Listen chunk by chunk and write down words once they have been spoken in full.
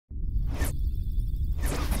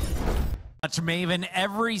such maven.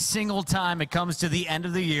 Every single time it comes to the end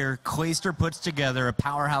of the year, Clayster puts together a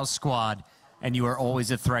powerhouse squad, and you are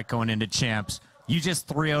always a threat going into champs. You just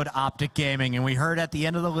 3-0'd OpTic Gaming, and we heard at the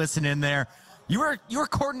end of the listen in there, you were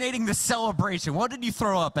coordinating the celebration. What did you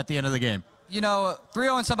throw up at the end of the game? You know,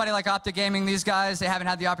 3-0 somebody like OpTic Gaming, these guys, they haven't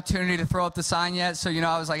had the opportunity to throw up the sign yet. So, you know,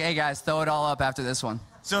 I was like, hey, guys, throw it all up after this one.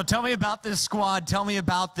 So tell me about this squad. Tell me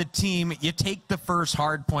about the team. You take the first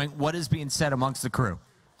hard point. What is being said amongst the crew?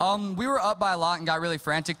 We were up by a lot and got really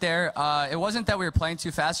frantic there. It wasn't that we were playing too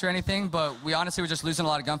fast or anything, but we honestly were just losing a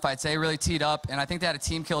lot of gunfights. They really teed up, and I think they had a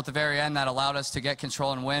team kill at the very end that allowed us to get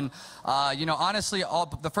control and win. You know, honestly,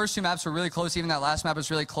 the first two maps were really close. Even that last map was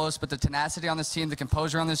really close, but the tenacity on this team, the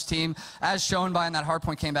composure on this team, as shown by in that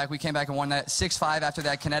hardpoint comeback, we came back and won that 6-5 after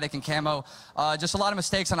that kinetic and camo. Just a lot of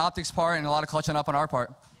mistakes on OpTic's part and a lot of clutching up on our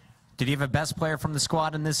part. Did you have a best player from the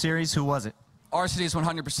squad in this series? Who was it? RCD is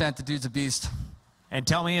 100%. The dude's a beast. And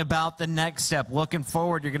tell me about the next step. Looking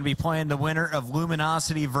forward, you're going to be playing the winner of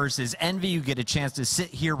Luminosity versus Envy. You get a chance to sit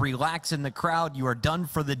here, relax in the crowd. You are done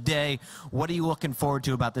for the day. What are you looking forward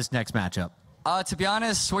to about this next matchup? To be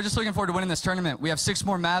honest, we're just looking forward to winning this tournament. We have 6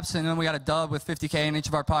 more maps, and then we got a dub with 50K in each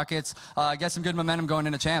of our pockets. Get some good momentum going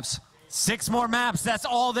into champs. 6 more maps. That's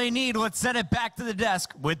all they need. Let's send it back to the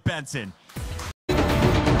desk with Benson.